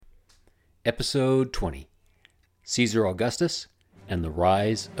Episode 20, Caesar Augustus and the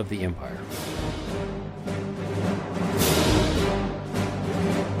Rise of the Empire.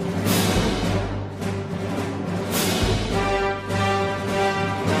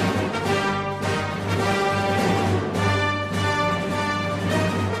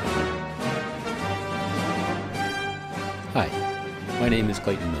 Hi, my name is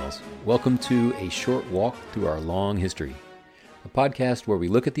Clayton Mills. Welcome to A Short Walk Through Our Long History, a podcast where we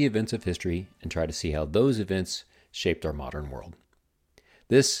look at the events of history and try to see how those events shaped our modern world.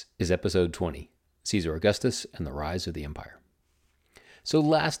 This is episode 20, Caesar Augustus and the Rise of the Empire. So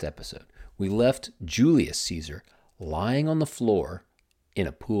last episode, we left Julius Caesar lying on the floor in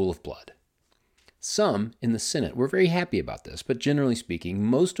a pool of blood. Some in the Senate were very happy about this, but generally speaking,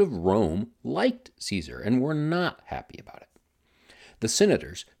 most of Rome liked Caesar and were not happy about it. The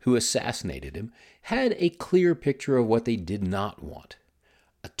senators who assassinated him had a clear picture of what they did not want,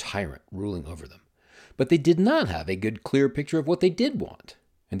 a tyrant ruling over them. But they did not have a good, clear picture of what they did want,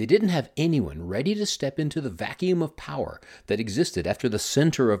 and they didn't have anyone ready to step into the vacuum of power that existed after the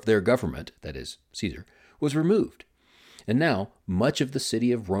center of their government, that is, Caesar, was removed. And now, much of the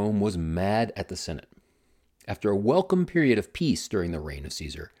city of Rome was mad at the Senate. After a welcome period of peace during the reign of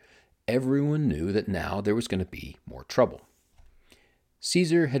Caesar, everyone knew that now there was going to be more trouble.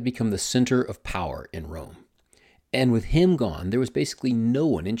 Caesar had become the center of power in Rome, and with him gone, there was basically no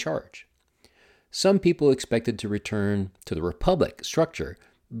one in charge. Some people expected to return to the republic structure,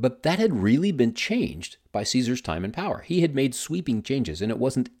 but that had really been changed by Caesar's time in power. He had made sweeping changes, and it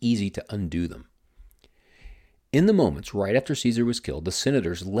wasn't easy to undo them. In the moments right after Caesar was killed, the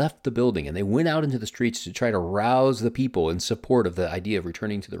senators left the building and they went out into the streets to try to rouse the people in support of the idea of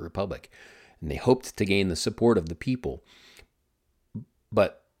returning to the republic. And they hoped to gain the support of the people.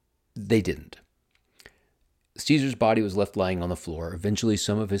 But they didn't. Caesar's body was left lying on the floor. Eventually,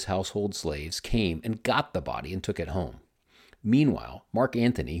 some of his household slaves came and got the body and took it home. Meanwhile, Mark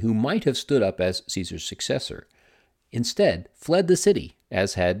Antony, who might have stood up as Caesar's successor, instead fled the city,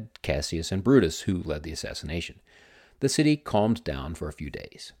 as had Cassius and Brutus, who led the assassination. The city calmed down for a few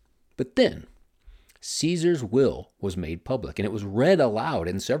days. But then, Caesar's will was made public, and it was read aloud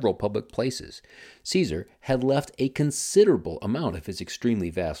in several public places. Caesar had left a considerable amount of his extremely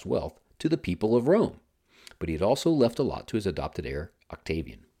vast wealth to the people of Rome, but he had also left a lot to his adopted heir,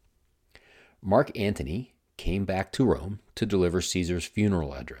 Octavian. Mark Antony came back to Rome to deliver Caesar's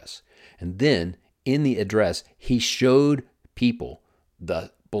funeral address, and then, in the address, he showed people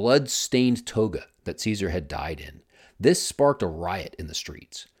the blood-stained toga that Caesar had died in. This sparked a riot in the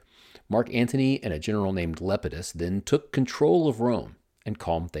streets. Mark Antony and a general named Lepidus then took control of Rome and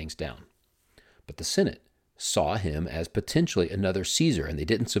calmed things down. But the Senate saw him as potentially another Caesar, and they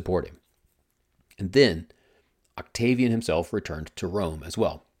didn't support him. And then Octavian himself returned to Rome as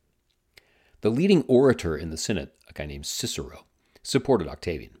well. The leading orator in the Senate, a guy named Cicero, supported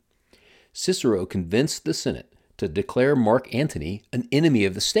Octavian. Cicero convinced the Senate to declare Mark Antony an enemy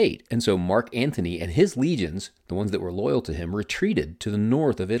of the state, and so Mark Antony and his legions, the ones that were loyal to him, retreated to the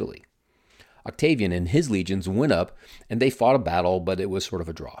north of Italy. Octavian and his legions went up, and they fought a battle, but it was sort of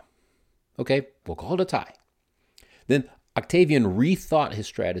a draw. Okay, we'll call it a tie. Then Octavian rethought his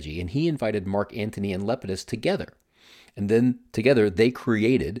strategy, and he invited Mark Antony and Lepidus together. And then together they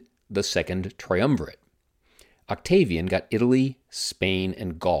created the Second Triumvirate. Octavian got Italy, Spain,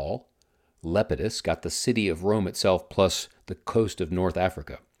 and Gaul. Lepidus got the city of Rome itself plus the coast of North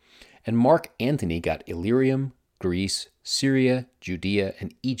Africa. And Mark Antony got Illyrium, Greece, Syria, Judea,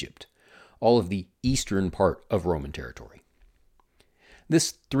 and Egypt, all of the eastern part of Roman territory.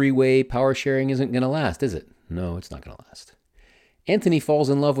 This three-way power sharing isn't going to last, is it? No, it's not going to last. Antony falls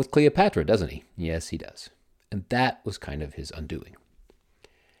in love with Cleopatra, doesn't he? Yes, he does. And that was kind of his undoing.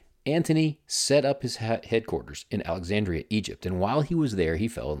 Antony set up his headquarters in Alexandria, Egypt, and while he was there, he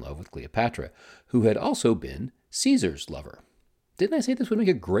fell in love with Cleopatra, who had also been Caesar's lover. Didn't I say this would make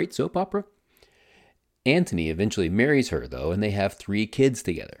a great soap opera? Antony eventually marries her, though, and they have 3 kids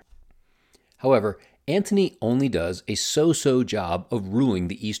together. However, Antony only does a so-so job of ruling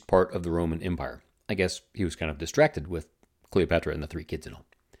the east part of the Roman Empire. I guess he was kind of distracted with Cleopatra and the 3 kids and all.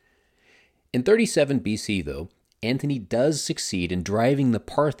 In 37 BC, though, Antony does succeed in driving the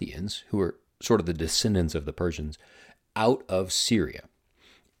Parthians, who are sort of the descendants of the Persians, out of Syria.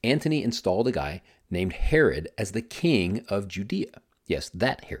 Antony installed a guy named Herod as the king of Judea. Yes,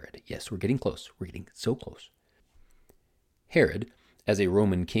 that Herod. Yes, we're getting close. We're getting so close. Herod, as a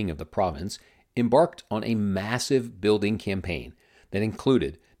Roman king of the province, embarked on a massive building campaign that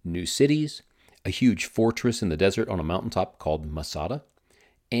included new cities, a huge fortress in the desert on a mountaintop called Masada,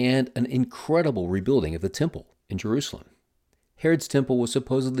 and an incredible rebuilding of the temple in Jerusalem. Herod's temple was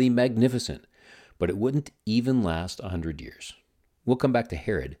supposedly magnificent, but it wouldn't even last 100 years. We'll come back to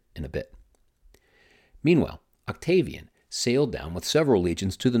Herod in a bit. Meanwhile, Octavian sailed down with several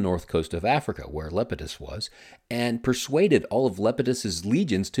legions to the north coast of Africa, where Lepidus was, and persuaded all of Lepidus's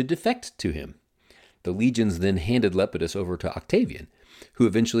legions to defect to him. The legions then handed Lepidus over to Octavian, who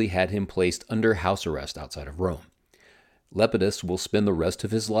eventually had him placed under house arrest outside of Rome. Lepidus will spend the rest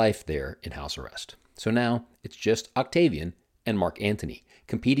of his life there in house arrest. So now it's just Octavian and Mark Antony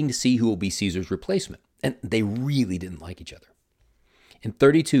competing to see who will be Caesar's replacement, and they really didn't like each other. In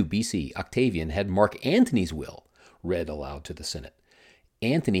 32 BC, Octavian had Mark Antony's will read aloud to the Senate.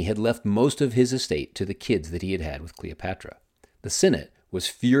 Antony had left most of his estate to the kids that he had had with Cleopatra. The Senate was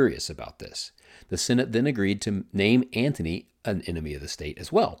furious about this. The Senate then agreed to name Antony an enemy of the state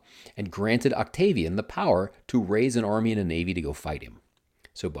as well, and granted Octavian the power to raise an army and a navy to go fight him.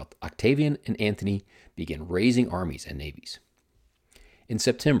 So both Octavian and Antony began raising armies and navies. In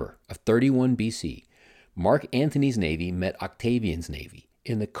September of 31 BC, Mark Antony's navy met Octavian's navy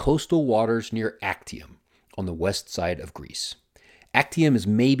in the coastal waters near Actium on the west side of Greece. Actium is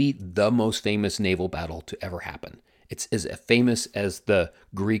maybe the most famous naval battle to ever happen. It's as famous as the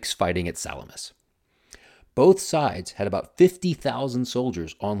Greeks fighting at Salamis. Both sides had about 50,000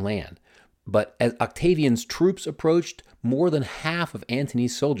 soldiers on land, but as Octavian's troops approached, more than half of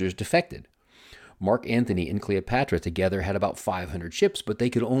Antony's soldiers defected. Mark Antony and Cleopatra together had about 500 ships, but they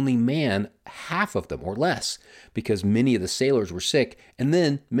could only man half of them or less because many of the sailors were sick, and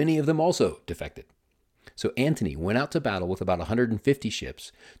then many of them also defected. So Antony went out to battle with about 150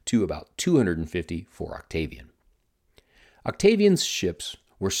 ships to about 250 for Octavian. Octavian's ships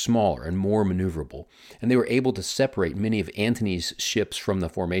were smaller and more maneuverable, and they were able to separate many of Antony's ships from the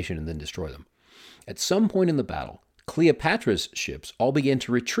formation and then destroy them. At some point in the battle, Cleopatra's ships all began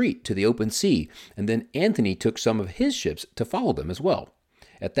to retreat to the open sea, and then Antony took some of his ships to follow them as well.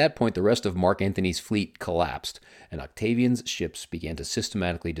 At that point, the rest of Mark Antony's fleet collapsed, and Octavian's ships began to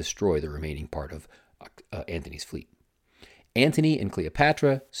systematically destroy the remaining part of Antony's fleet. Antony and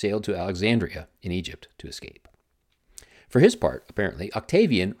Cleopatra sailed to Alexandria in Egypt to escape. For his part, apparently,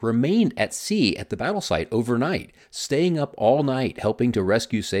 Octavian remained at sea at the battle site overnight, staying up all night helping to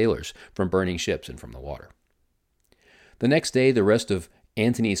rescue sailors from burning ships and from the water. The next day, the rest of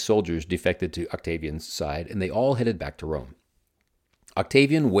Antony's soldiers defected to Octavian's side, and they all headed back to Rome.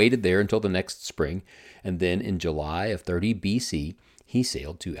 Octavian waited there until the next spring, and then in July of 30 BC, he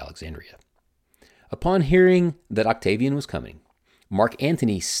sailed to Alexandria. Upon hearing that Octavian was coming, Mark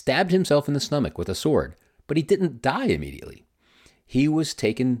Antony stabbed himself in the stomach with a sword, but he didn't die immediately. He was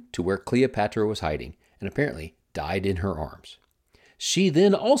taken to where Cleopatra was hiding, and apparently died in her arms. She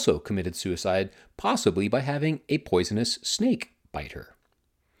then also committed suicide, possibly by having a poisonous snake bite her.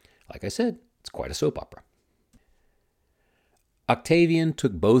 Like I said, it's quite a soap opera. Octavian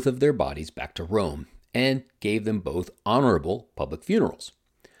took both of their bodies back to Rome and gave them both honorable public funerals.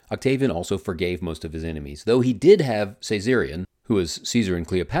 Octavian also forgave most of his enemies, though he did have Caesarion, who was Caesar and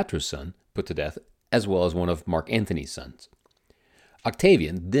Cleopatra's son, put to death, as well as one of Mark Antony's sons.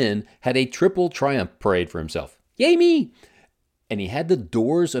 Octavian then had a triple triumph parade for himself. Yay me! And he had the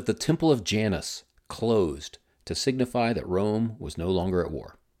doors of the Temple of Janus closed to signify that Rome was no longer at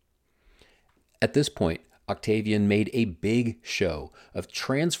war. At this point, Octavian made a big show of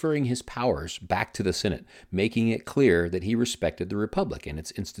transferring his powers back to the Senate, making it clear that he respected the Republic and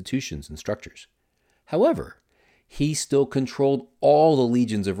its institutions and structures. However, he still controlled all the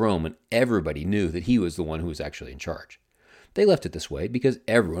legions of Rome, and everybody knew that he was the one who was actually in charge. They left it this way because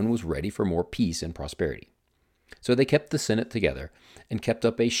everyone was ready for more peace and prosperity. So they kept the Senate together and kept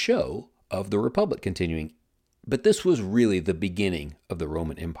up a show of the Republic continuing. But this was really the beginning of the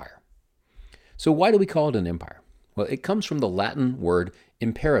Roman Empire. So why do we call it an empire? Well, it comes from the Latin word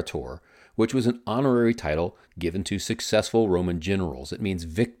imperator, which was an honorary title given to successful Roman generals. It means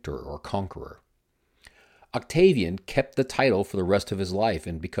victor or conqueror. Octavian kept the title for the rest of his life,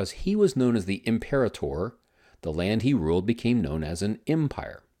 and because he was known as the imperator, the land he ruled became known as an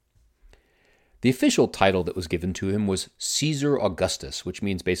empire. The official title that was given to him was Caesar Augustus, which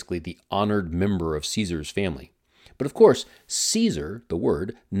means basically the honored member of Caesar's family. But of course, Caesar, the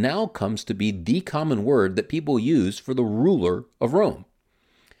word, now comes to be the common word that people use for the ruler of Rome.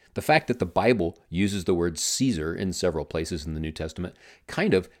 The fact that the Bible uses the word Caesar in several places in the New Testament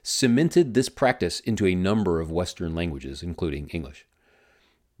kind of cemented this practice into a number of Western languages, including English.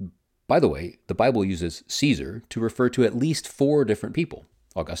 By the way, the Bible uses Caesar to refer to at least 4 different people: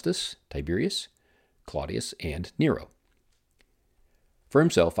 Augustus, Tiberius, Claudius, and Nero. For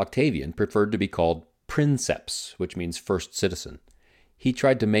himself, Octavian preferred to be called princeps, which means first citizen. He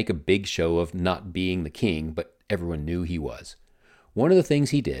tried to make a big show of not being the king, but everyone knew he was. One of the things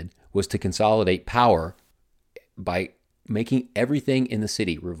he did was to consolidate power by making everything in the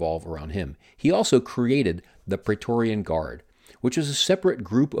city revolve around him. He also created the Praetorian Guard, which was a separate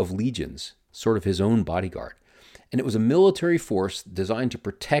group of legions, sort of his own bodyguard. And it was a military force designed to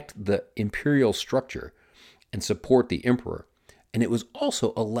protect the imperial structure and support the emperor. And it was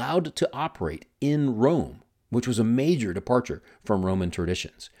also allowed to operate in Rome, which was a major departure from Roman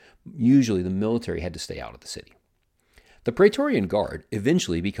traditions. Usually the military had to stay out of the city. The Praetorian Guard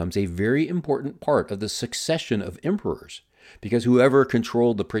eventually becomes a very important part of the succession of emperors, because whoever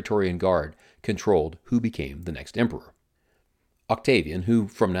controlled the Praetorian Guard controlled who became the next emperor. Octavian, who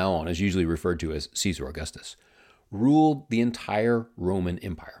from now on is usually referred to as Caesar Augustus, ruled the entire Roman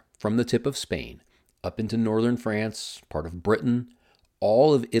Empire, from the tip of Spain up into northern France, part of Britain,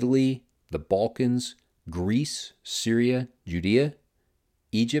 all of Italy, the Balkans, Greece, Syria, Judea,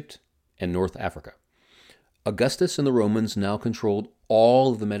 Egypt, and North Africa. Augustus and the Romans now controlled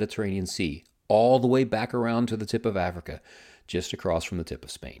all of the Mediterranean Sea, all the way back around to the tip of Africa, just across from the tip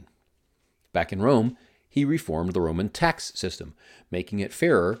of Spain. Back in Rome, he reformed the Roman tax system, making it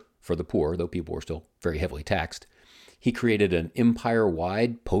fairer for the poor, though people were still very heavily taxed. He created an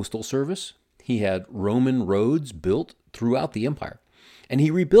empire-wide postal service. He had Roman roads built throughout the empire. And he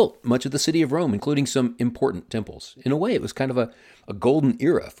rebuilt much of the city of Rome, including some important temples. In a way, it was kind of a golden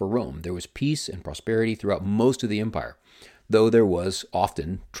era for Rome. There was peace and prosperity throughout most of the empire, though there was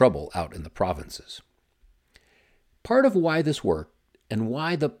often trouble out in the provinces. Part of why this worked and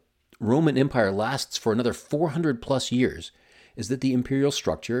why the Roman Empire lasts for another 400 plus years is that the imperial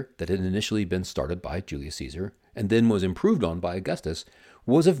structure that had initially been started by Julius Caesar and then was improved on by Augustus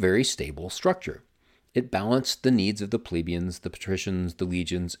was a very stable structure. It balanced the needs of the plebeians, the patricians, the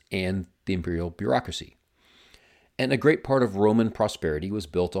legions, and the imperial bureaucracy. And a great part of Roman prosperity was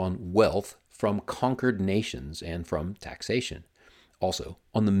built on wealth from conquered nations and from taxation, also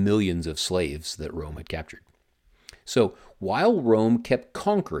on the millions of slaves that Rome had captured. So while Rome kept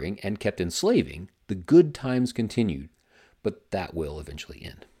conquering and kept enslaving, the good times continued, but that will eventually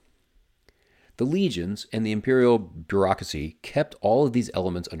end. The legions and the imperial bureaucracy kept all of these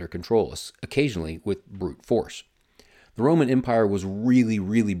elements under control, occasionally with brute force. The Roman Empire was really,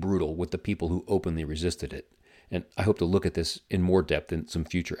 really brutal with the people who openly resisted it, and I hope to look at this in more depth in some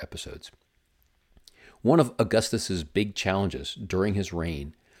future episodes. One of Augustus's big challenges during his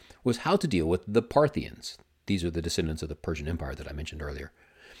reign was how to deal with the Parthians. These are the descendants of the Persian Empire that I mentioned earlier.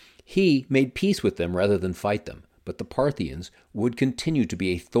 He made peace with them rather than fight them, but the Parthians would continue to be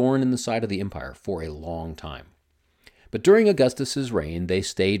a thorn in the side of the empire for a long time. But during Augustus's reign, they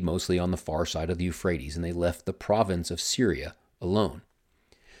stayed mostly on the far side of the Euphrates, and they left the province of Syria alone.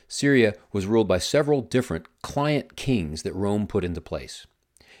 Syria was ruled by several different client kings that Rome put into place.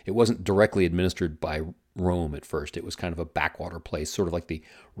 It wasn't directly administered by Rome at first. It was kind of a backwater place, sort of like the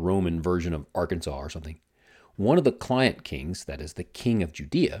Roman version of Arkansas or something. One of the client kings, that is the king of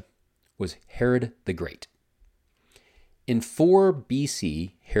Judea, was Herod the Great. In 4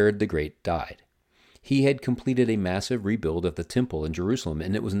 BC, Herod the Great died. He had completed a massive rebuild of the temple in Jerusalem,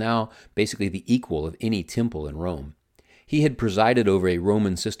 and it was now basically the equal of any temple in Rome. He had presided over a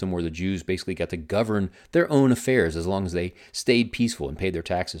Roman system where the Jews basically got to govern their own affairs as long as they stayed peaceful and paid their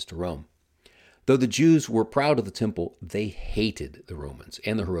taxes to Rome. Though the Jews were proud of the temple, they hated the Romans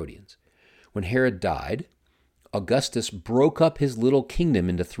and the Herodians. When Herod died, Augustus broke up his little kingdom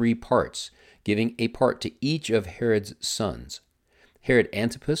into 3 parts, giving a part to each of Herod's sons. Herod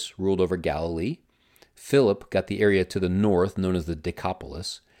Antipas ruled over Galilee, Philip got the area to the north known as the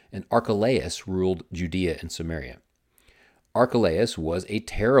Decapolis, and Archelaus ruled Judea and Samaria. Archelaus was a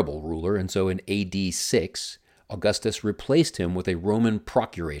terrible ruler, and so in AD 6, Augustus replaced him with a Roman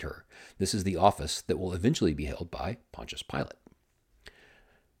procurator. This is the office that will eventually be held by Pontius Pilate.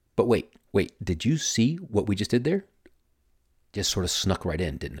 But wait, did you see what we just did there? Just sort of snuck right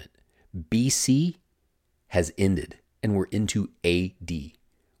in, didn't it? BC has ended, and we're into AD.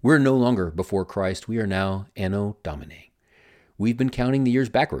 We're no longer before Christ. We are now Anno Domini. We've been counting the years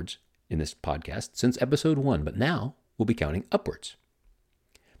backwards in this podcast since episode 1, but now we'll be counting upwards.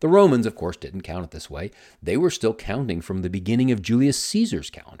 The Romans, of course, didn't count it this way. They were still counting from the beginning of Julius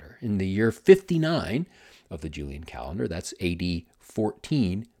Caesar's calendar. In the year 59 of the Julian calendar, that's AD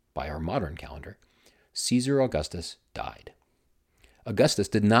 14 by our modern calendar, Caesar Augustus died. Augustus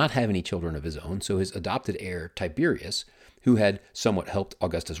did not have any children of his own, so his adopted heir, Tiberius, who had somewhat helped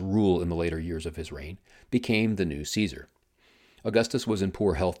Augustus rule in the later years of his reign, became the new Caesar. Augustus was in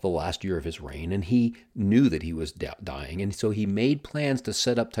poor health the last year of his reign, and he knew that he was dying, and so he made plans to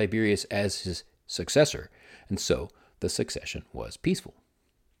set up Tiberius as his successor, and so the succession was peaceful.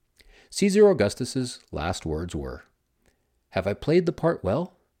 Caesar Augustus's last words were, Have I played the part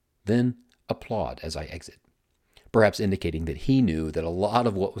well? Then applaud as I exit, perhaps indicating that he knew that a lot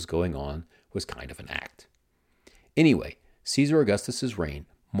of what was going on was kind of an act. Anyway, Caesar Augustus's reign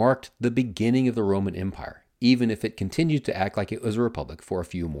marked the beginning of the Roman Empire, even if it continued to act like it was a republic for a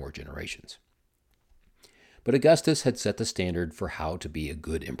few more generations. But Augustus had set the standard for how to be a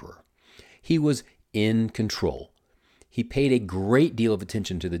good emperor. He was in control. He paid a great deal of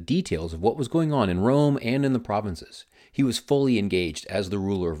attention to the details of what was going on in Rome and in the provinces. He was fully engaged as the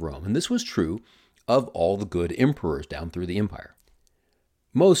ruler of Rome, and this was true of all the good emperors down through the empire.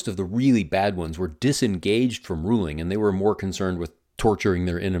 Most of the really bad ones were disengaged from ruling, and they were more concerned with torturing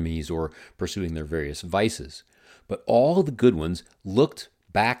their enemies or pursuing their various vices. But all the good ones looked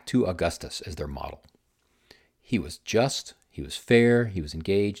back to Augustus as their model. He was just, he was fair, he was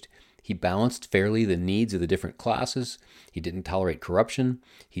engaged. He balanced fairly the needs of the different classes. He didn't tolerate corruption.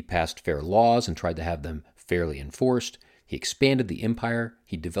 He passed fair laws and tried to have them fairly enforced. He expanded the empire.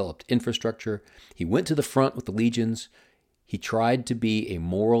 He developed infrastructure. He went to the front with the legions. He tried to be a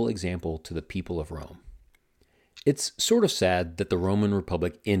moral example to the people of Rome. It's sort of sad that the Roman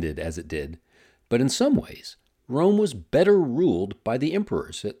Republic ended as it did, but in some ways, Rome was better ruled by the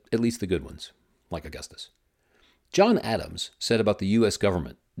emperors, at least the good ones, like Augustus. John Adams said about the U.S.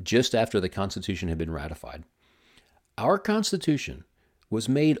 government, just after the Constitution had been ratified, "Our Constitution was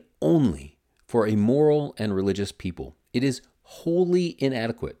made only for a moral and religious people. It is wholly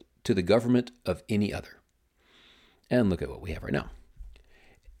inadequate to the government of any other." And look at what we have right now.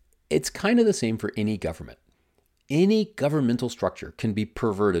 It's kind of the same for any government. Any governmental structure can be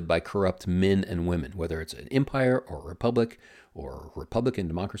perverted by corrupt men and women, whether it's an empire or a republic or a republican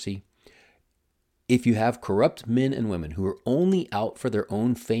democracy. If you have corrupt men and women who are only out for their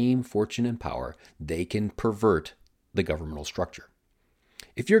own fame, fortune, and power, they can pervert the governmental structure.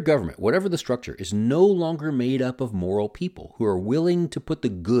 If your government, whatever the structure, is no longer made up of moral people who are willing to put the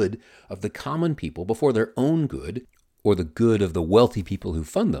good of the common people before their own good, or the good of the wealthy people who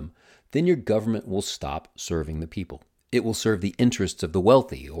fund them, then your government will stop serving the people. It will serve the interests of the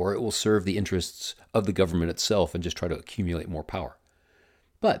wealthy, or it will serve the interests of the government itself and just try to accumulate more power.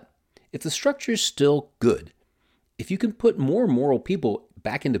 But if the structure is still good, if you can put more moral people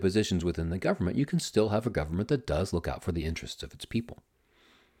back into positions within the government, you can still have a government that does look out for the interests of its people.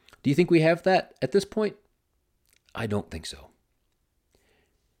 Do you think we have that at this point? I don't think so.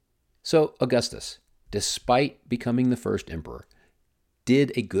 So Augustus, despite becoming the first emperor,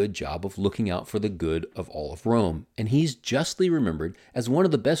 did a good job of looking out for the good of all of Rome, and he's justly remembered as one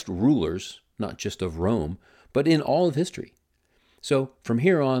of the best rulers, not just of Rome, but in all of history. So from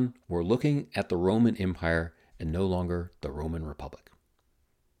here on, we're looking at the Roman Empire and no longer the Roman Republic.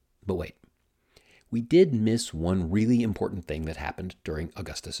 But wait, we did miss one really important thing that happened during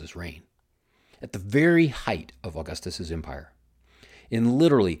Augustus's reign. At the very height of Augustus's empire, in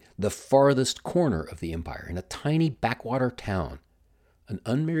literally the farthest corner of the empire, in a tiny backwater town, an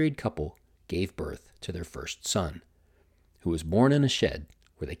unmarried couple gave birth to their first son, who was born in a shed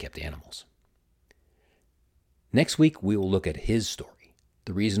where they kept animals. Next week, we will look at his story,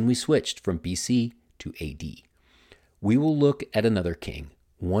 the reason we switched from BC to AD. We will look at another king,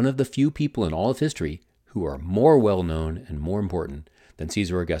 one of the few people in all of history who are more well-known and more important than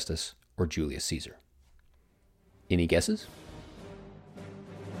Caesar Augustus or Julius Caesar. Any guesses?